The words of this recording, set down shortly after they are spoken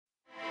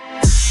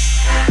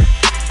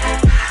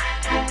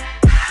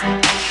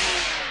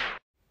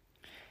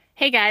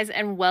Hey guys,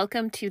 and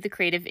welcome to the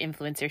Creative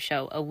Influencer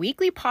Show, a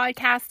weekly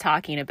podcast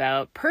talking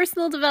about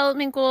personal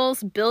development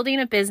goals, building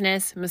a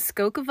business,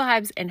 Muskoka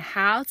vibes, and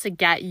how to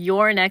get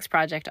your next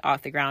project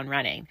off the ground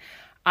running.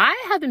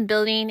 I have been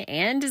building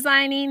and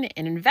designing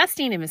and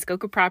investing in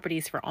Muskoka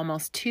properties for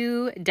almost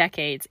 2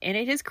 decades, and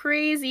it is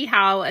crazy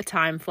how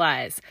time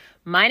flies.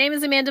 My name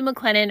is Amanda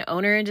McLennan,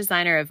 owner and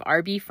designer of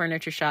RB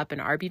Furniture Shop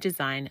and RB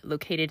Design,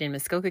 located in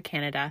Muskoka,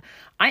 Canada.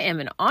 I am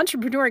an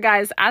entrepreneur,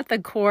 guys, at the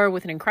core,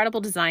 with an incredible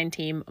design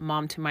team,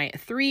 mom to my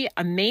 3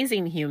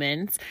 amazing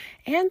humans,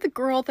 and the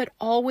girl that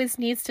always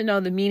needs to know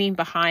the meaning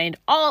behind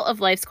all of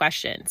life's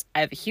questions.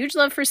 I have a huge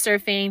love for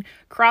surfing,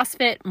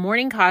 CrossFit,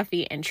 morning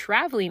coffee, and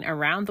traveling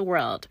around the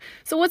world.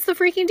 So what's the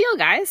freaking deal,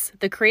 guys?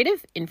 The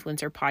Creative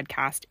Influencer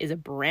Podcast is a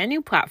brand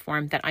new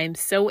platform that I am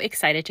so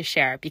excited to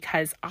share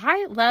because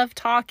I love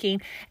talking,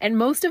 and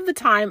most of the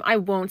time I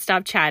won't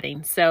stop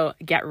chatting. So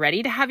get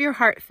ready to have your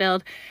heart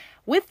filled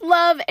with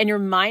love and your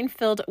mind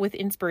filled with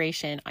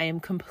inspiration. I am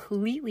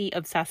completely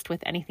obsessed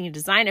with anything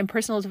design and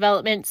personal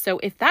development. So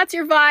if that's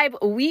your vibe,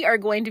 we are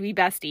going to be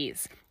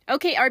besties.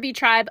 Okay, RB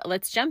Tribe,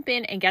 let's jump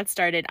in and get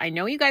started. I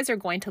know you guys are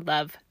going to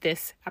love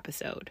this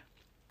episode.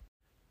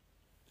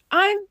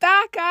 I'm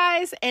back,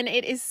 guys, and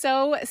it is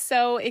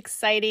so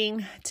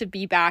exciting to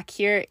be back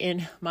here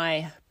in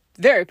my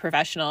very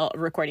professional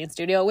recording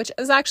studio, which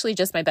is actually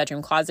just my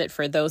bedroom closet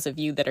for those of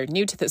you that are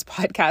new to this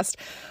podcast.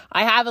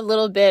 I have a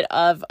little bit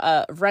of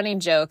a running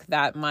joke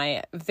that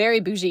my very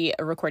bougie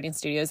recording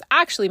studio is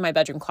actually my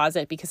bedroom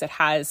closet because it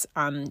has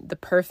the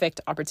perfect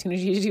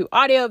opportunity to do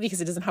audio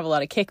because it doesn't have a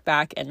lot of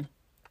kickback. And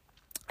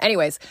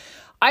anyways,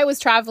 I was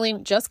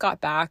traveling, just got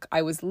back.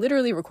 I was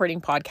literally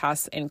recording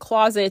podcasts in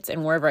closets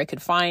and wherever I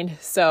could find.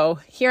 So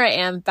here I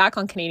am back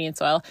on Canadian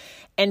soil.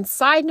 And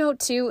side note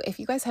too, if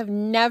you guys have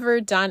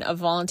never done a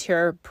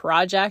volunteer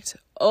project,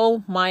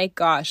 oh my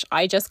gosh,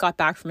 I just got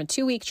back from a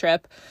 2-week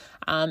trip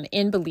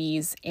in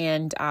Belize,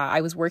 and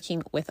I was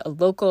working with a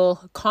local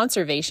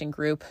conservation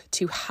group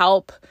to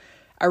help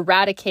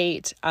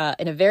eradicate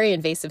a very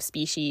invasive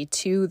species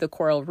to the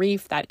coral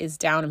reef that is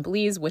down in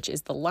Belize, which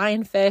is the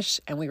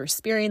lionfish. And we were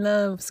spearing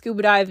them,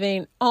 scuba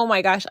diving. Oh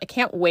my gosh, I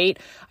can't wait.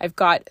 I've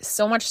got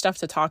so much stuff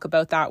to talk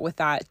about that with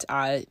that.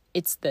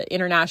 It's the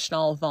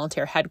International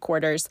Volunteer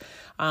Headquarters.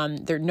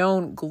 They're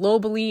known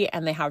globally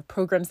and they have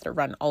programs that are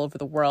run all over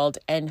the world.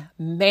 And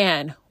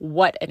man,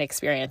 what an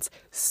experience.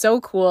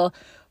 So cool.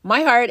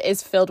 My heart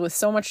is filled with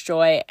so much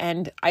joy,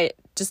 and I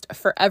just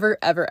forever,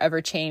 ever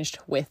changed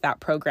with that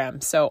program.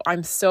 So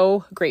I'm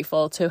so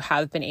grateful to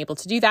have been able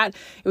to do that.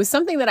 It was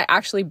something that I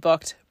actually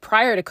booked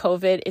prior to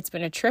COVID. It's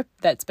been a trip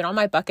that's been on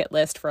my bucket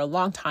list for a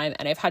long time,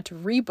 and I've had to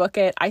rebook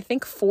it, I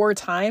think 4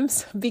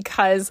 times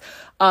because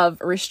of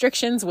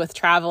restrictions with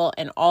travel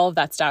and all of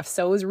that stuff.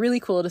 So it was really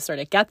cool to sort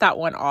of get that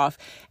one off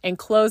and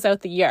close out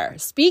the year.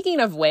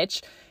 Speaking of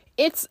which,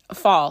 it's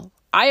fall.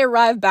 I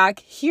arrived back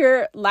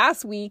here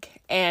last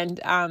week, and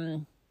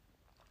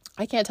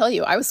I can't tell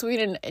you, I was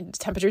swimming in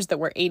temperatures that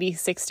were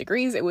 86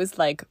 degrees. It was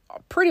like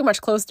pretty much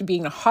close to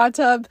being a hot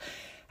tub.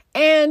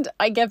 And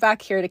I get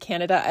back here to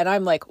Canada and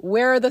I'm like,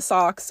 where are the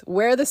socks?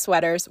 Where are the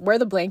sweaters? Where are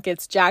the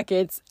blankets,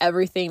 jackets,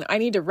 everything? I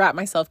need to wrap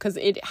myself because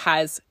it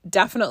has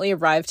definitely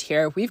arrived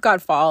here. We've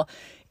got fall.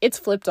 It's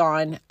flipped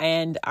on.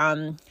 And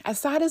as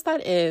sad as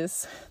that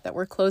is, that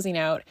we're closing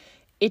out,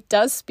 it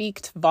does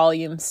speak to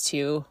volumes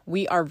too.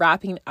 We are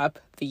wrapping up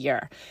the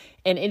year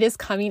and it is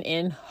coming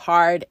in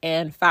hard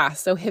and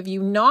fast. So have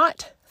you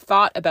not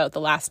thought about the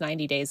last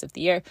 90 days of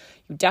the year?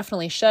 You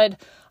definitely should.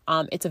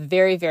 It's a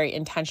very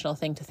intentional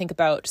thing to think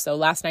about. So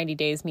last 90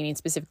 days, meaning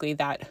specifically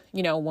that,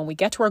 when we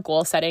get to our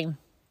goal setting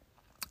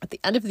at the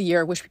end of the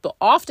year, which people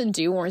often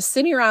do when we're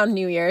sitting around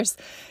New Year's,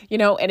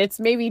 and it's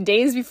maybe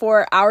days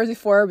before, hours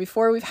before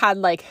we've had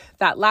like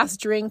that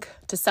last drink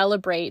to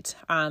celebrate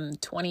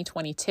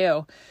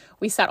 2022.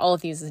 We set all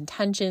of these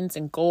intentions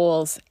and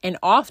goals, and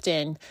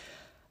often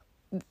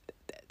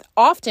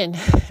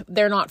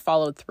they're not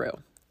followed through,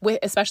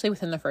 especially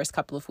within the first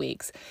couple of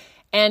weeks.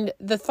 And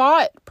the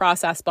thought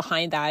process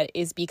behind that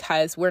is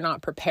because we're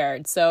not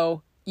prepared.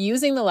 So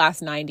using the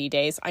last 90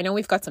 days, I know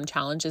we've got some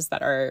challenges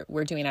that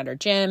we're doing at our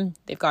gym.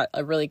 They've got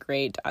a really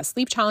great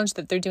sleep challenge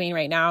that they're doing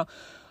right now.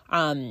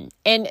 And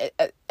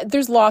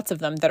there's lots of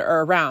them that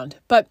are around.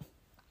 But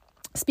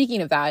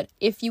speaking of that,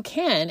 if you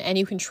can, and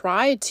you can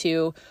try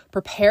to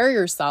prepare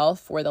yourself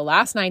for the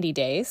last 90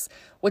 days,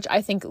 which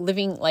I think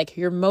living like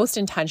your most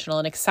intentional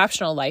and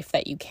exceptional life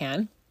that you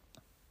can,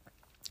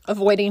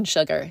 avoiding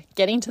sugar,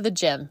 getting to the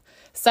gym,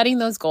 setting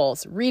those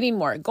goals, reading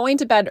more, going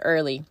to bed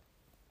early,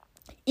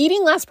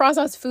 eating less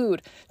processed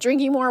food,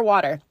 drinking more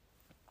water.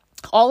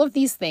 All of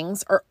these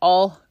things are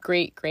all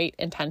great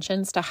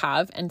intentions to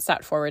have and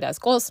set forward as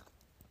goals.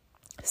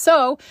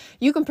 So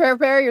you can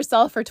prepare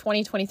yourself for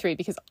 2023,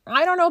 because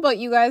I don't know about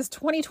you guys,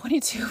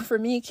 2022 for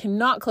me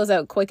cannot close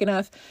out quick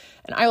enough.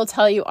 And I will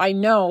tell you, I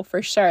know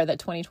for sure that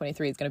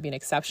 2023 is going to be an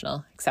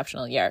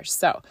exceptional year.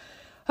 So,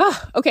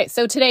 okay.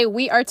 So today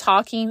we are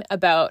talking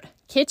about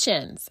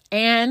kitchens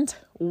and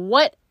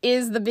what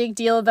is the big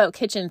deal about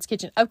kitchens,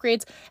 kitchen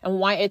upgrades, and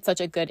why it's such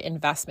a good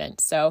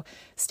investment. So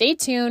stay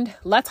tuned.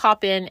 Let's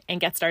hop in and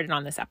get started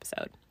on this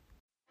episode.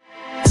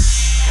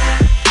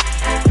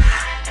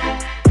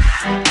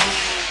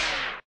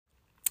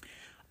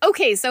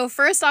 Okay, so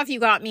first off, you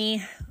got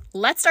me.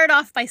 Let's start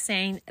off by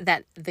saying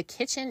that the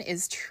kitchen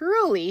is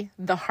truly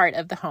the heart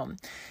of the home.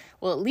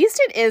 Well, at least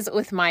it is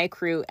with my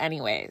crew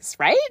anyways,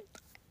 right?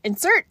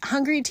 Insert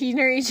hungry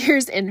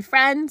teenagers and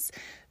friends.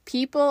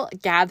 People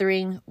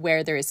gathering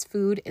where there is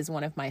food is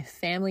one of my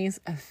family's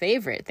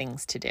favorite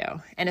things to do,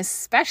 and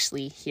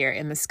especially here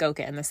in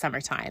Muskoka in the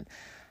summertime.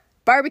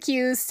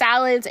 Barbecues,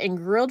 salads, and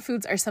grilled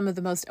foods are some of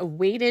the most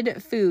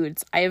awaited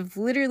foods I have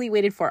literally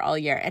waited for all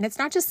year. And it's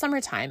not just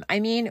summertime. I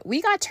mean,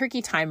 we got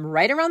turkey time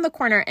right around the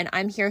corner and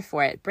I'm here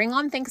for it. Bring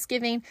on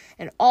Thanksgiving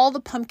and all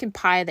the pumpkin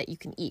pie that you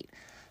can eat.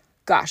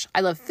 Gosh, I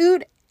love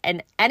food.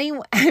 And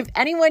if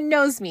anyone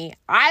knows me,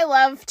 I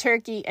love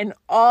turkey and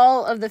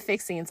all of the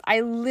fixings. I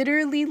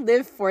literally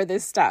live for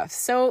this stuff.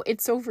 So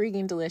it's so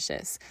freaking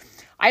delicious.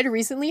 I'd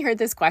recently heard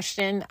this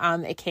question.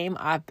 It came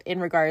up in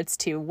regards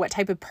to what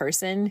type of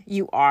person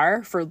you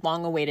are for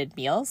long-awaited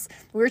meals.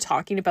 We were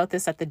talking about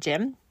this at the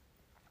gym.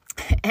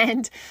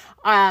 And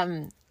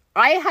I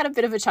had a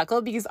bit of a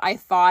chuckle because I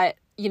thought,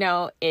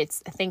 it's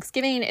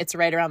Thanksgiving. It's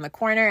right around the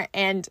corner.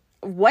 And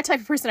what type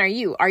of person are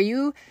you? Are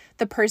you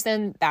the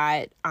person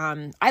that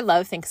I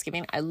love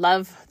Thanksgiving? I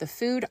love the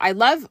food. I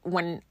love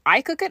when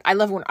I cook it. I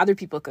love when other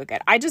people cook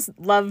it. I just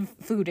love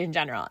food in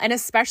general. And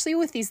especially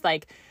with these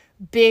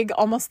big,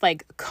 almost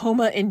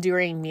coma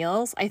enduring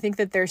meals. I think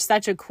that they're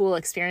such a cool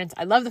experience.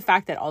 I love the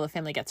fact that all the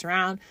family gets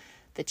around.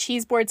 The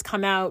cheese boards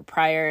come out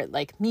prior,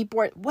 meat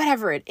board,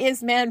 whatever it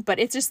is, man. But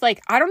it's just I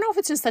don't know if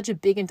it's just such a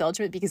big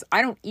indulgence because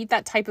I don't eat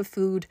that type of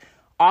food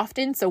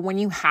often. So when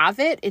you have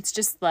it, it's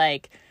just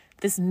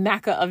this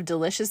mecca of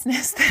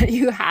deliciousness that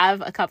you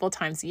have a couple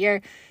times a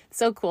year. It's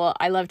so cool.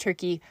 I love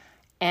turkey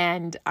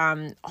and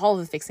all of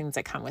the fixings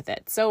that come with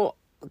it. So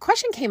a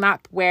question came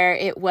up where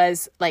it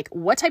was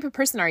what type of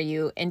person are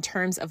you in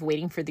terms of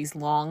waiting for these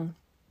long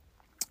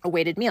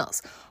awaited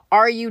meals?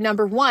 Are you,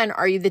 number one,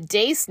 are you the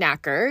day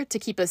snacker to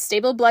keep a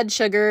stable blood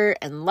sugar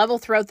and level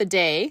throughout the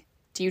day?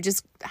 Do you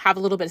just have a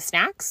little bit of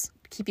snacks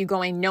to keep you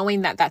going,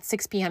 knowing that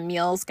 6 p.m.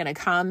 meal is going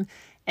to come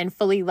and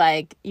fully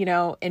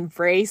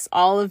embrace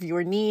all of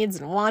your needs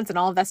and wants and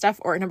all of that stuff?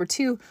 Or number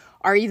two,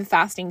 are you the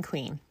fasting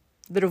queen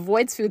that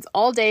avoids foods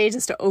all day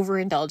just to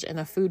overindulge in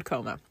a food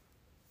coma?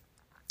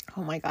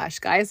 Oh my gosh,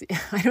 guys,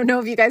 I don't know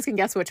if you guys can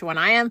guess which one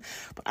I am,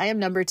 but I am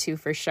number two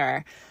for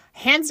sure.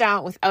 Hands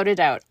down, without a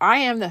doubt, I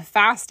am the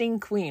fasting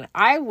queen.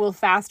 I will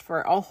fast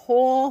for a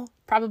whole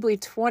probably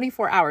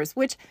 24 hours,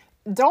 which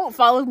don't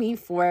follow me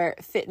for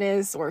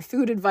fitness or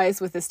food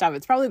advice with this stuff.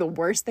 It's probably the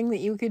worst thing that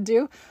you could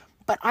do.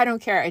 But I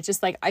don't care. It's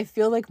just I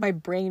feel like my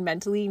brain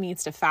mentally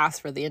needs to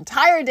fast for the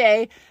entire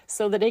day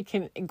so that it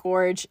can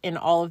gorge in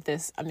all of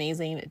this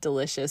amazing,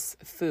 delicious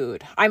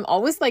food. I'm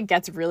always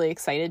gets really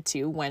excited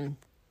too when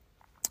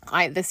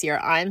this year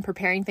I'm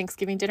preparing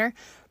Thanksgiving dinner.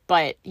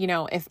 But,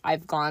 if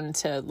I've gone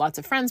to lots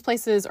of friends'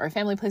 places or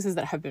family places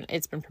that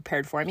it's been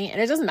prepared for me,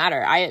 and it doesn't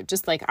matter. I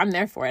just I'm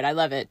there for it. I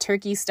love it.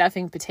 Turkey,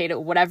 stuffing, potato,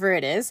 whatever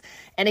it is.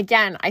 And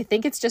again, I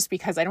think it's just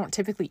because I don't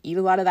typically eat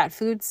a lot of that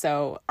food.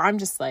 So I'm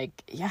just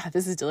yeah,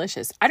 this is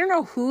delicious. I don't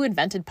know who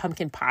invented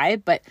pumpkin pie,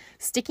 but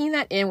sticking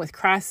that in with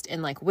crust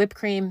and whipped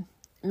cream,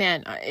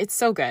 man, it's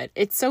so good.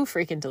 It's so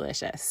freaking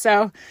delicious.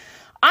 So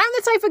I'm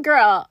the type of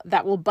girl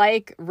that will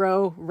bike,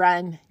 row,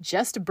 run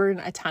just to burn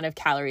a ton of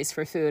calories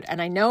for food.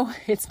 And I know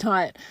it's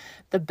not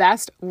the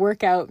best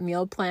workout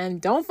meal plan.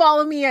 Don't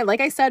follow me, like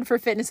I said, for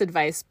fitness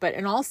advice. But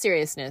in all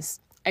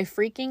seriousness, I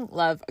freaking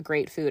love a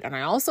great food. And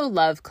I also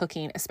love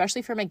cooking,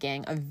 especially for my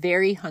gang of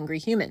very hungry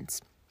humans.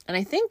 And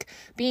I think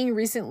being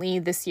recently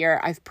this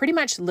year, I've pretty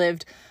much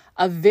lived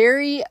a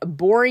very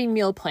boring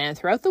meal plan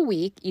throughout the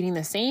week, eating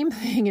the same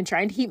thing and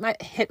trying to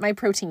hit my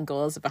protein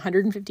goals of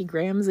 150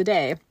 grams a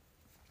day.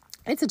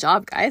 It's a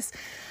job, guys.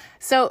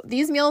 So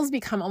these meals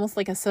become almost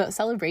like a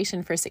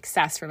celebration for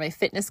success for my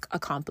fitness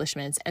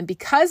accomplishments. And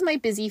because my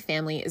busy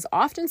family is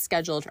often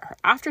scheduled for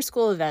after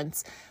school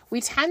events, we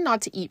tend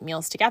not to eat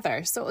meals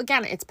together. So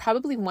again, it's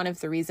probably one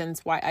of the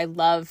reasons why I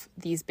love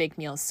these big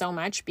meals so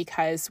much,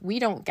 because we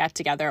don't get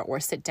together or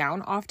sit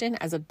down often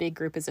as a big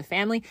group as a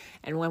family.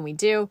 And when we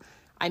do,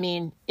 I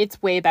mean,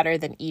 it's way better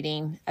than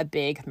eating a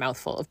big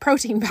mouthful of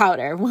protein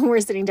powder when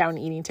we're sitting down and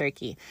eating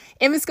turkey.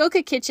 In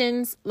Muskoka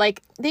kitchens,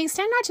 they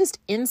stand not just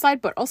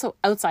inside, but also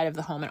outside of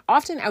the home and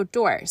often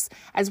outdoors,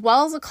 as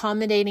well as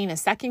accommodating a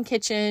second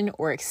kitchen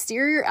or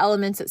exterior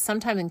elements that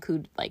sometimes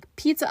include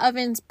pizza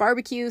ovens,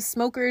 barbecues,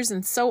 smokers,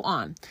 and so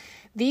on.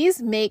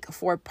 These make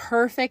for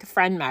perfect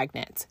friend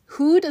magnets.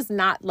 Who does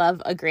not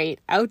love a great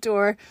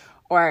outdoor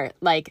or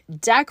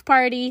deck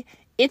party?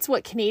 It's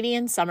what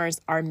Canadian summers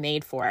are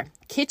made for.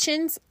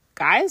 Kitchens,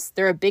 guys,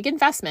 they're a big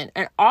investment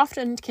and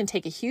often can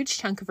take a huge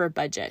chunk of our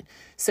budget.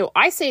 So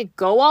I say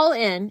go all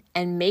in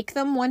and make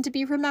them one to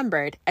be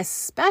remembered,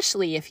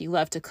 especially if you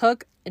love to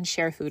cook and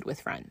share food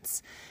with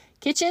friends.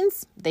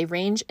 Kitchens, they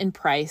range in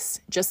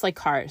price just like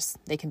cars.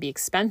 They can be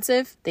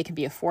expensive, they can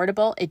be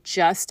affordable. It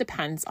just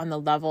depends on the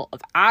level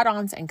of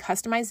add-ons and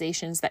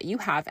customizations that you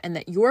have and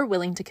that you're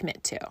willing to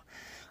commit to.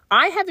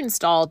 I have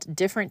installed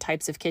different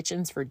types of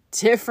kitchens for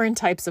different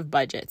types of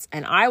budgets,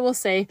 and I will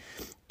say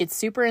it's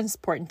super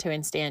important to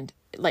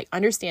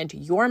understand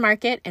your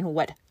market and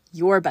what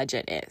your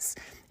budget is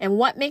and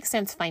what makes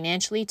sense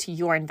financially to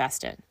your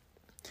investment.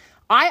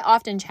 I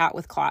often chat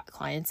with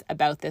clients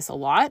about this a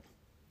lot.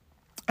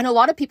 And a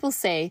lot of people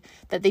say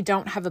that they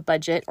don't have a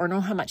budget or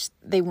know how much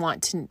they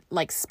want to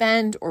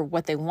spend or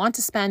what they want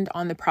to spend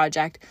on the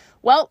project.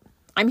 Well,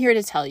 I'm here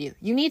to tell you,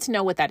 you need to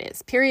know what that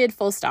is, period,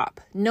 full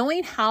stop.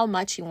 Knowing how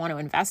much you want to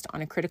invest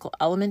on a critical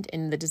element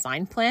in the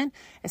design plan,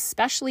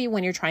 especially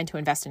when you're trying to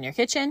invest in your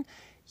kitchen,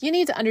 you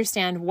need to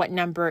understand what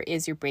number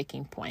is your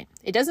breaking point.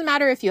 It doesn't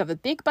matter if you have a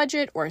big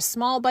budget or a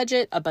small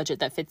budget, a budget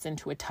that fits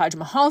into a Taj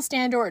Mahal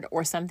standard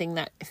or something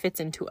that fits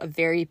into a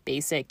very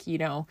basic,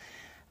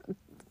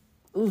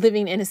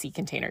 living in a sea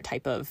container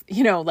type of,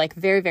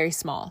 very, very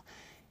small.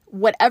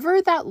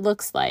 Whatever that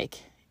looks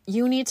like,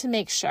 you need to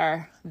make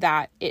sure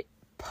that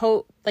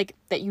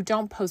that you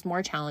don't pose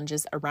more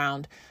challenges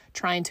around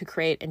trying to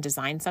create and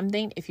design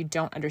something if you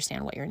don't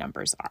understand what your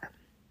numbers are.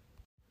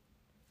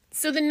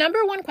 So the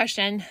number one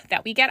question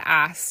that we get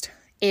asked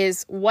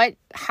is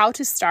how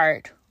to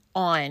start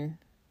on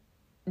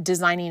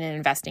designing and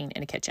investing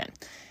in a kitchen.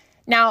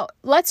 Now,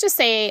 let's just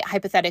say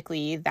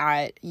hypothetically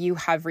that you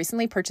have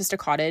recently purchased a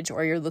cottage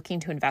or you're looking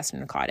to invest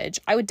in a cottage.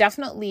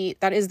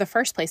 That is the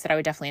first place that I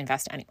would definitely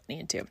invest any money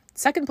into.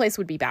 Second place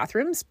would be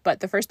bathrooms,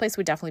 but the first place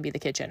would definitely be the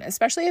kitchen,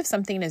 especially if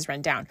something is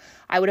run down.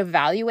 I would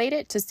evaluate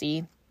it to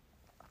see,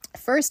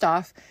 first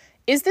off,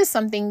 is this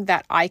something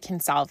that I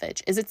can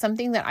salvage? Is it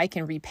something that I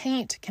can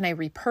repaint? Can I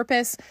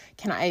repurpose?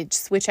 Can I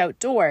switch out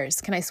doors?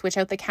 Can I switch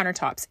out the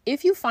countertops?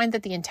 If you find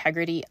that the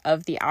integrity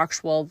of the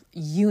actual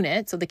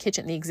unit, so the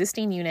kitchen, the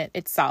existing unit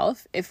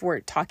itself, if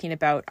we're talking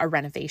about a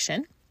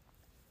renovation,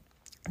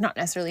 not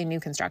necessarily new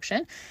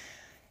construction,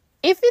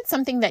 if it's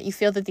something that you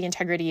feel that the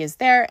integrity is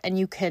there and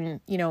you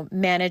can,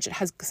 manage, it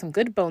has some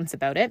good bones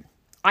about it,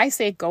 I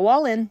say go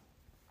all in.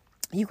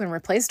 You can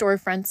replace door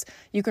fronts,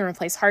 you can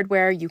replace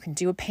hardware, you can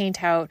do a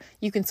paint out,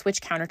 you can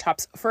switch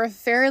countertops for a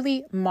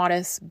fairly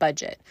modest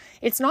budget.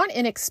 It's not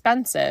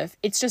inexpensive.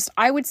 It's just,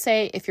 I would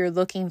say if you're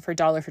looking for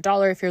dollar,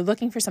 if you're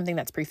looking for something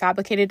that's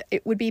prefabricated,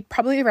 it would be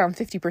probably around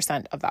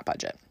 50% of that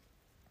budget.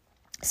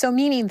 So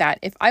meaning that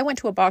if I went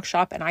to a box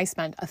shop and I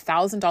spent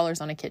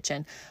 $1,000 on a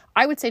kitchen,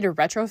 I would say to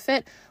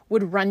retrofit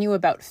would run you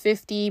about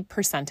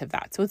 50% of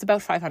that. So it's about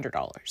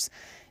 $500.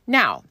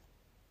 Now,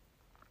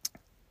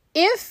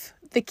 if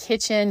the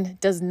kitchen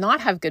does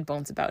not have good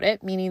bones about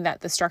it, meaning that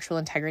the structural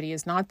integrity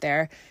is not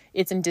there,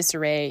 it's in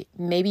disarray,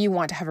 maybe you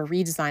want to have a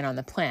redesign on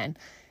the plan,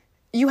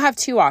 you have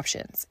two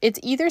options. It's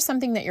either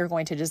something that you're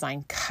going to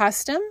design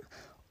custom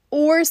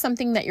or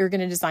something that you're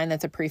going to design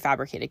that's a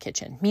prefabricated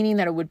kitchen, meaning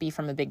that it would be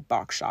from a big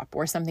box shop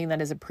or something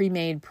that is a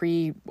pre-made,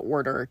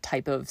 pre-order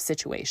type of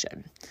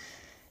situation.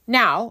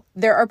 Now,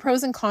 there are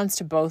pros and cons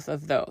to both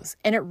of those,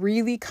 and it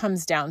really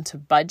comes down to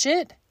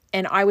budget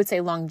and I would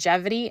say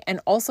longevity and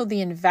also the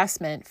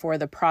investment for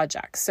the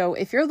project. So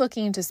if you're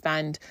looking to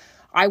spend,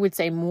 I would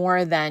say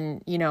more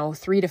than,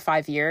 3 to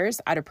 5 years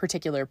at a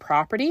particular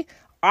property,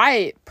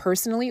 I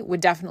personally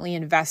would definitely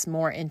invest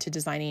more into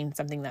designing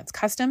something that's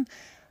custom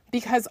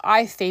because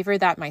I favor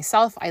that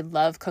myself. I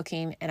love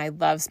cooking and I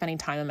love spending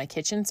time in my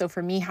kitchen. So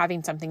for me,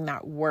 having something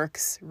that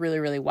works really,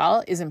 really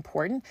well is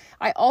important.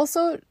 I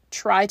also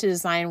try to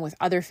design with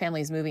other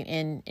families moving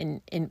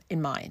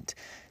in mind.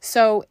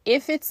 So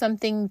if it's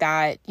something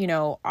that,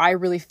 I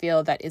really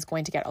feel that is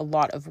going to get a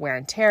lot of wear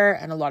and tear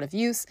and a lot of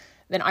use,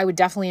 then I would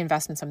definitely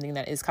invest in something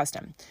that is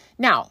custom.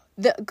 Now,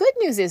 the good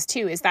news is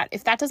that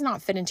if that does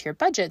not fit into your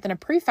budget, then a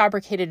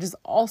prefabricated is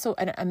also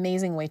an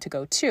amazing way to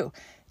go too.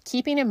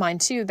 Keeping in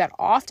mind too that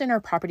often our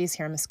properties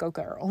here in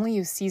Muskoka are only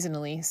used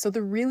seasonally, so the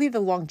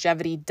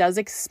longevity does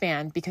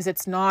expand because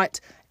it's not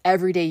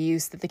everyday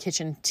use that the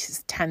kitchen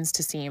tends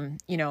to seem,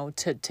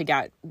 to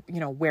get,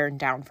 wearing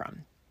down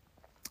from.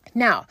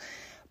 Now,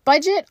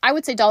 budget, I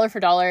would say dollar for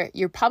dollar,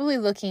 you're probably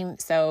looking,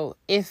 so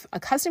if a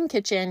custom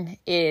kitchen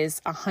is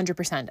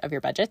 100% of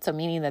your budget, so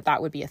meaning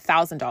that would be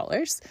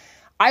 $1,000,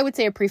 I would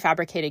say a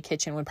prefabricated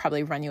kitchen would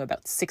probably run you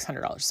about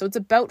 $600. So it's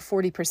about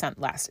 40%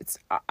 less.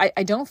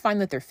 I don't find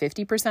that they're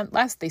 50%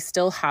 less. They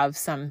still have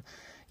some,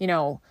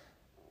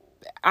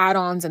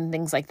 add-ons and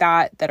things like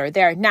that are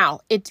there.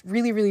 Now, it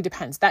really, really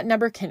depends. That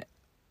number can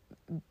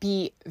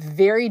be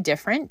very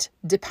different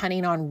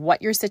depending on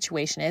what your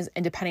situation is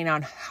and depending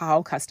on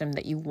how custom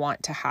that you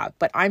want to have.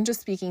 But I'm just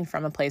speaking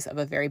from a place of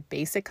a very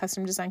basic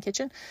custom design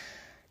kitchen.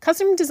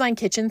 Custom design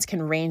kitchens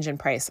can range in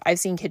price. I've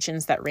seen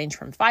kitchens that range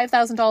from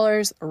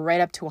 $5,000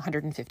 right up to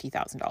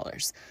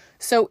 $150,000.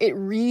 So it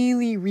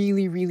really,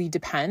 really, really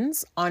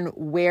depends on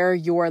where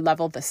your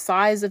level, the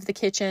size of the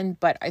kitchen.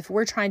 But if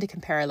we're trying to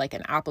compare like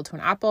an apple to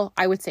an apple,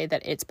 I would say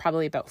that it's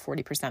probably about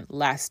 40%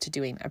 less to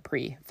doing a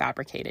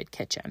prefabricated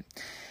kitchen.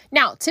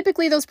 Now,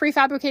 typically those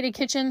prefabricated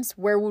kitchens,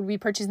 where would we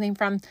purchase them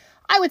from?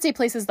 I would say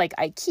places like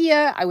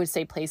IKEA. I would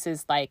say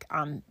places like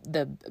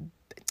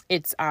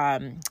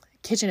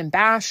kitchen and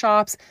bath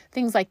shops,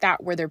 things like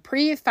that, where they're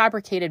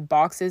prefabricated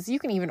boxes. You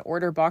can even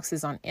order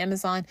boxes on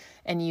Amazon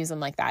and use them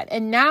like that.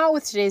 And now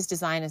with today's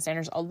design and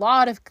standards, a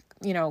lot of,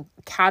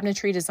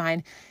 cabinetry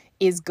design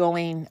is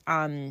going,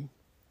 they're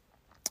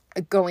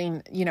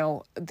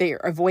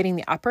avoiding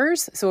the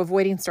uppers. So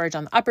avoiding storage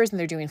on the uppers, and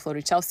they're doing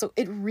floated shelves. So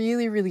it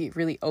really, really,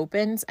 really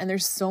opens. And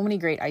there's so many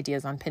great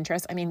ideas on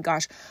Pinterest. I mean,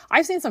 gosh,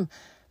 I've seen some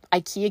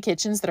IKEA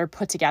kitchens that are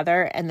put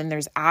together, and then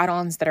there's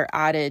add-ons that are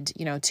added,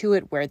 to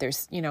it, where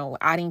there's,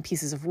 adding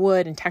pieces of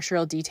wood and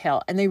textural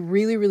detail. And they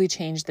really, really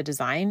change the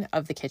design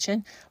of the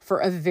kitchen for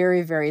a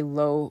very, very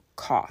low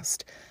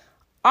cost.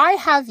 I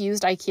have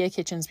used IKEA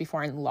kitchens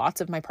before in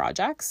lots of my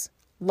projects,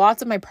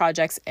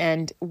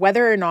 and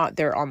whether or not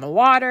they're on the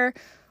water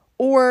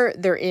or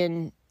they're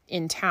in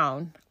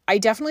town, I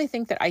definitely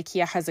think that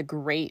IKEA has a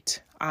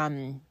great,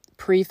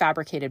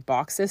 prefabricated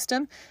box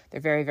system.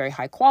 They're very, very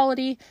high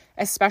quality,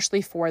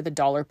 especially for the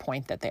dollar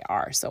point that they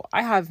are. So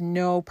I have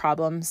no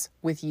problems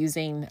with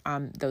using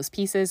those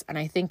pieces. And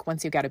I think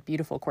once you get a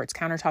beautiful quartz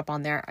countertop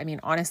on there, I mean,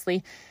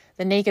 honestly,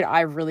 the naked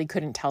eye really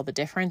couldn't tell the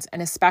difference.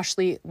 And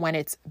especially when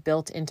it's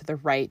built into the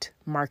right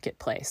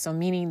marketplace. So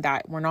meaning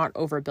that we're not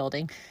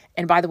overbuilding.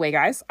 And by the way,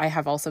 guys, I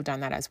have also done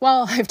that as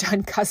well. I've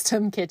done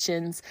custom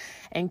kitchens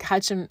and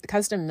custom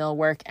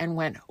millwork and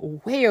went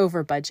way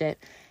over budget.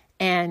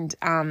 And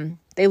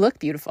they look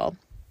beautiful.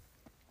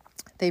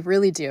 They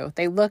really do.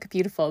 They look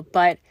beautiful,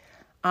 but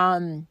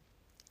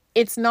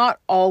it's not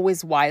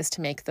always wise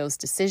to make those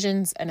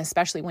decisions. And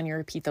especially when you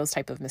repeat those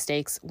type of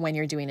mistakes, when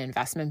you're doing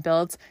investment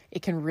builds,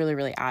 it can really,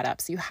 really add up.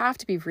 So you have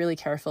to be really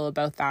careful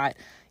about that,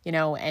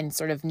 and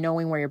sort of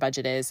knowing where your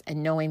budget is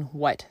and knowing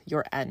what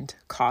your end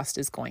cost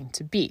is going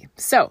to be.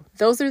 So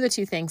those are the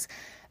two things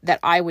that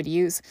I would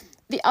use.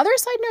 The other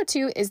side note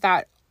too is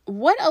that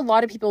what a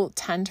lot of people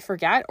tend to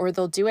forget, or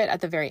they'll do it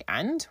at the very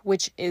end,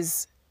 which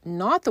is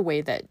not the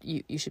way that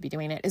you should be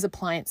doing it, is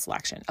appliance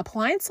selection.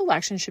 Appliance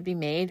selection should be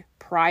made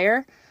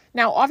prior.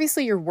 Now,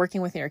 obviously, you're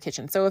working within your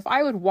kitchen. So if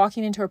I would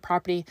walking into a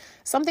property,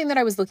 something that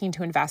I was looking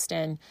to invest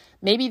in,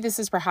 maybe this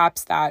is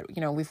perhaps that,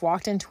 we've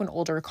walked into an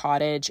older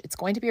cottage. It's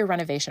going to be a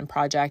renovation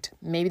project.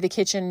 Maybe the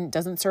kitchen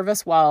doesn't serve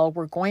us well.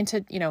 We're going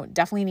to,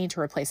 definitely need to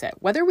replace it.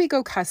 Whether we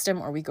go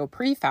custom or we go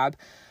prefab,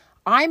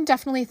 I'm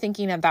definitely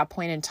thinking at that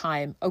point in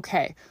time,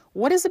 okay,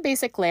 what is the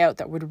basic layout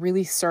that would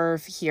really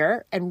serve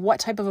here? And what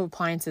type of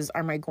appliances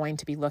am I going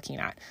to be looking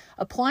at?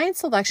 Appliance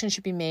selection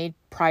should be made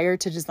prior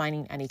to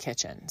designing any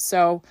kitchen.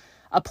 So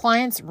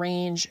appliance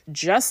range,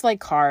 just like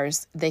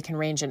cars, they can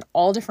range in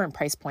all different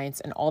price points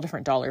and all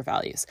different dollar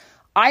values.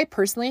 I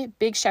personally,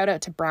 big shout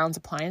out to Brown's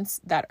Appliance,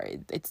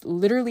 it's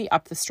literally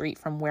up the street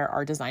from where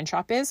our design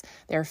shop is.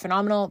 They're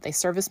phenomenal. They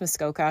service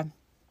Muskoka.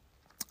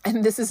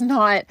 And this is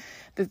not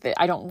that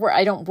I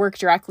don't work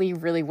directly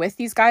really with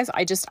these guys.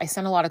 I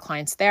send a lot of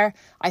clients there.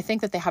 I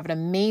think that they have an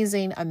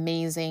amazing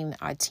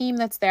team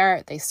that's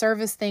there. They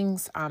service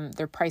things.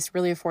 They're priced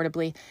really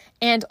affordably,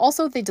 and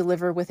also they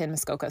deliver within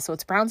Muskoka. So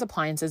it's Brown's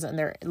Appliances, and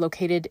they're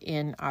located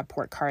in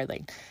Port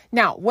Carling.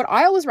 Now, what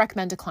I always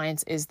recommend to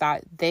clients is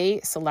that they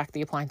select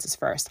the appliances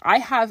first.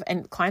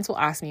 And clients will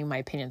ask me my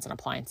opinions on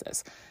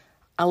appliances.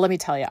 Let me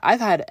tell you, I've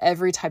had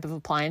every type of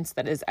appliance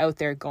that is out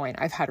there going.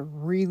 I've had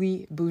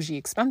really bougie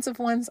expensive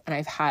ones, and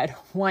I've had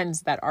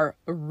ones that are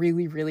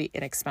really, really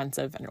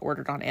inexpensive and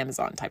ordered on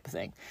Amazon type of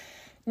thing.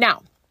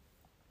 Now,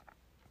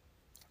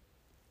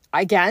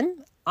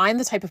 again, I'm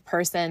the type of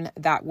person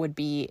that would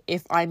be,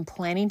 if I'm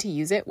planning to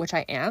use it, which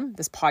I am,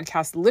 this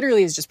podcast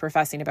literally is just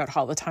professing about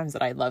all the times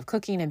that I love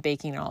cooking and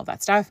baking and all of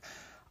that stuff.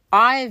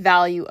 I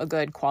value a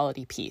good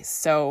quality piece.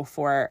 So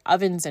for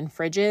ovens and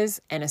fridges,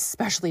 and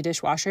especially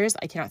dishwashers,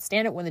 I cannot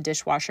stand it when the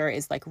dishwasher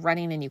is like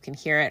running and you can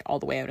hear it all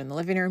the way out in the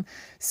living room.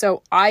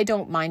 So I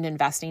don't mind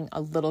investing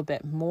a little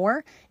bit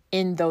more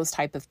in those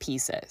type of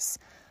pieces.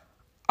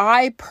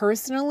 I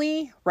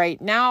personally,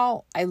 right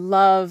now, I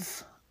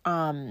love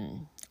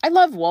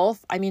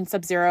Wolf. I mean,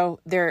 Sub-Zero,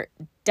 they're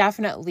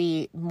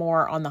definitely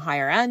more on the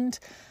higher end.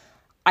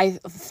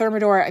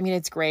 Thermador, I mean,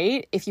 it's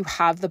great if you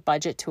have the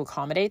budget to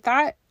accommodate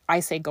that. I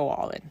say go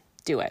all in,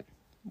 do it,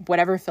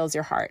 whatever fills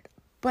your heart.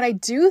 But I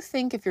do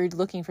think if you're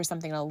looking for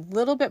something a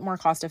little bit more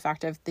cost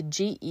effective, the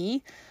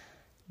GE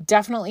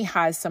definitely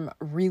has some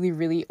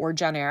or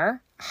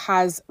Genair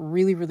has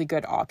really, really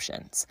good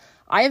options.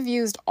 I have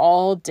used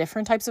all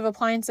different types of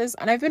appliances,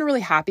 and I've been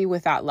really happy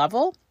with that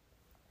level,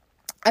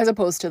 as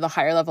opposed to the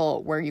higher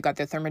level where you got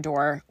the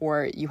Thermador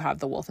or you have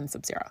the Wolf and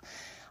Sub-Zero.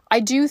 I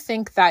do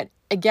think that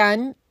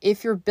Again,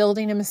 if you're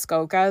building in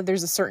Muskoka,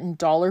 there's a certain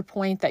dollar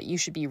point that you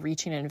should be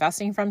reaching and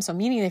investing from. So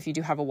meaning if you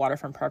do have a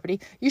waterfront property,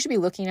 you should be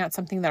looking at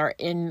something that are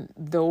in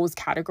those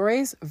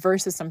categories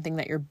versus something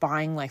that you're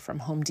buying like from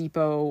Home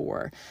Depot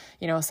or,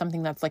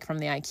 something that's like from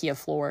the IKEA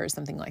floor or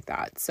something like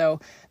that. So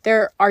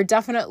there are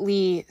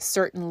definitely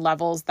certain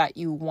levels that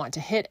you want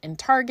to hit and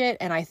target.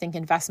 And I think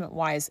investment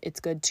wise, it's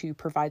good to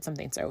provide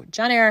something. So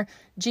Genair,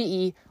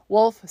 GE,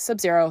 Wolf,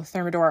 Sub-Zero,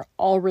 Thermador,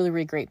 all really,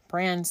 really great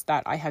brands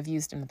that I have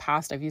used in the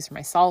past. I've used for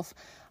myself.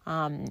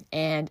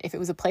 And if it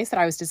was a place that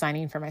I was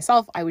designing for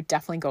myself, I would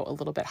definitely go a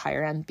little bit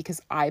higher end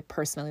because I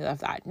personally love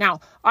that. Now,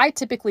 I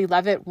typically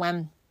love it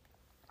when,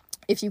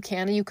 if you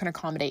can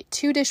accommodate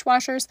 2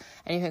 dishwashers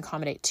and you can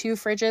accommodate 2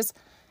 fridges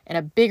and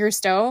a bigger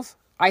stove.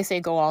 I say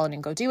go all in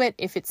and go do it.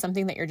 If it's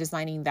something that you're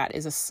designing that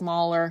is a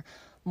smaller,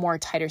 more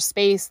tighter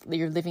space,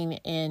 you're living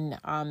in,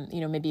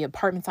 maybe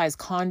apartment size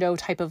condo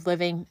type of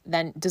living,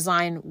 then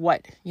design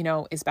what,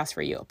 is best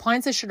for you.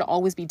 Appliances should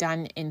always be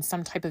done in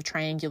some type of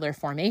triangular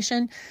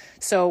formation.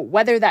 So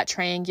whether that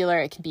triangular,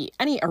 it can be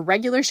any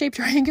irregular shaped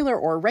triangular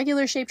or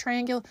regular shaped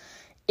triangle,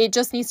 it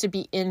just needs to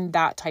be in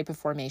that type of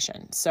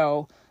formation.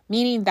 So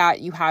meaning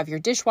that you have your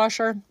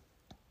dishwasher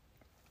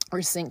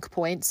or sink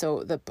point.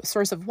 So the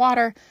source of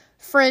water,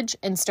 fridge,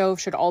 and stove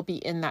should all be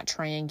in that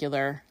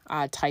triangular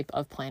type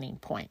of planning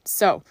point.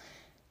 So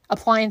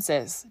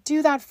appliances,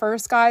 do that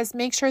first, guys.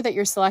 Make sure that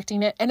you're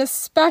selecting it. And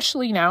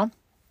especially now,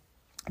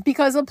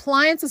 because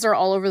appliances are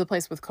all over the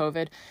place with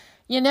COVID,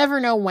 you never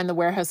know when the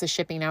warehouse is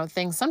shipping out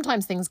things.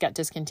 Sometimes things get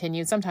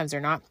discontinued, sometimes they're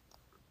not.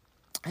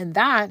 And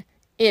that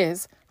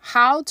is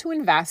how to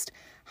invest,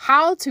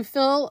 how to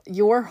fill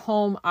your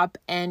home up,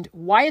 and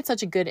why it's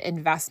such a good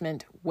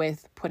investment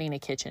with putting a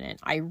kitchen in.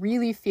 I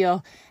really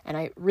feel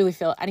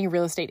any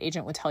real estate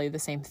agent would tell you the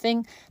same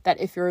thing, that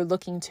if you're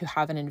looking to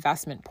have an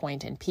investment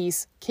point in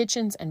piece,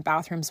 kitchens and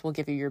bathrooms will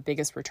give you your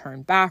biggest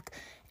return back.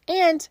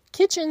 And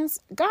kitchens,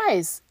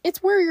 guys,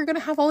 it's where you're going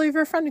to have all of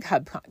your fun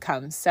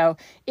come. So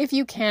if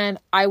you can,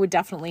 I would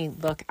definitely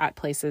look at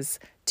places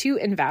to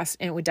invest,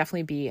 and it would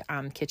definitely be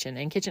kitchen,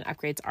 and kitchen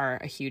upgrades are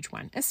a huge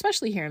one,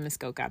 especially here in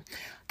Muskoka.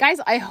 Guys,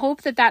 I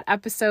hope that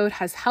episode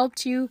has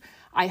helped you.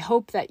 I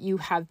hope that you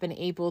have been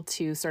able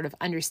to sort of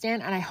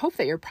understand, and I hope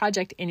that your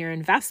project and your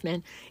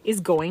investment is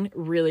going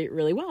really,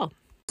 really well.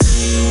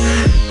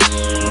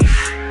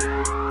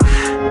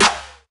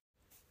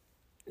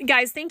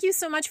 Guys, thank you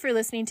so much for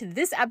listening to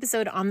this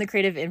episode on the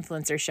Creative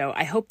Influencer Show.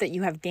 I hope that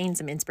you have gained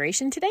some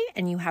inspiration today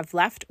and you have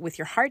left with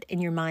your heart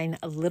and your mind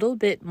a little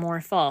bit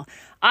more full.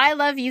 I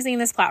love using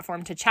this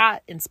platform to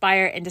chat,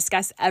 inspire, and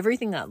discuss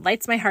everything that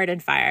lights my heart on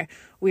fire.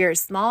 We are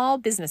small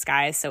business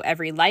guys, so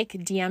every like,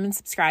 DM, and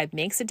subscribe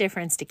makes a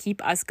difference to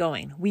keep us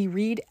going. We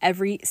read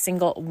every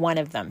single one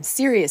of them,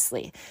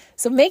 seriously.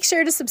 So make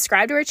sure to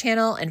subscribe to our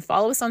channel and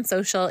follow us on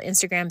social,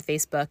 Instagram,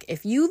 Facebook.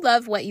 If you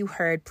love what you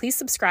heard, please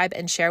subscribe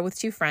and share with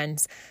 2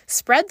 friends.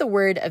 Spread the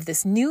word of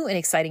this new and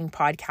exciting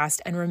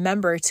podcast, and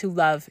remember to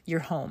love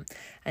your home.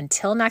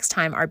 Until next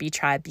time, RB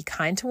Tribe, be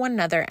kind to one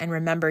another and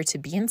remember to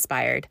be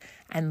inspired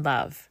and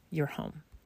love your home.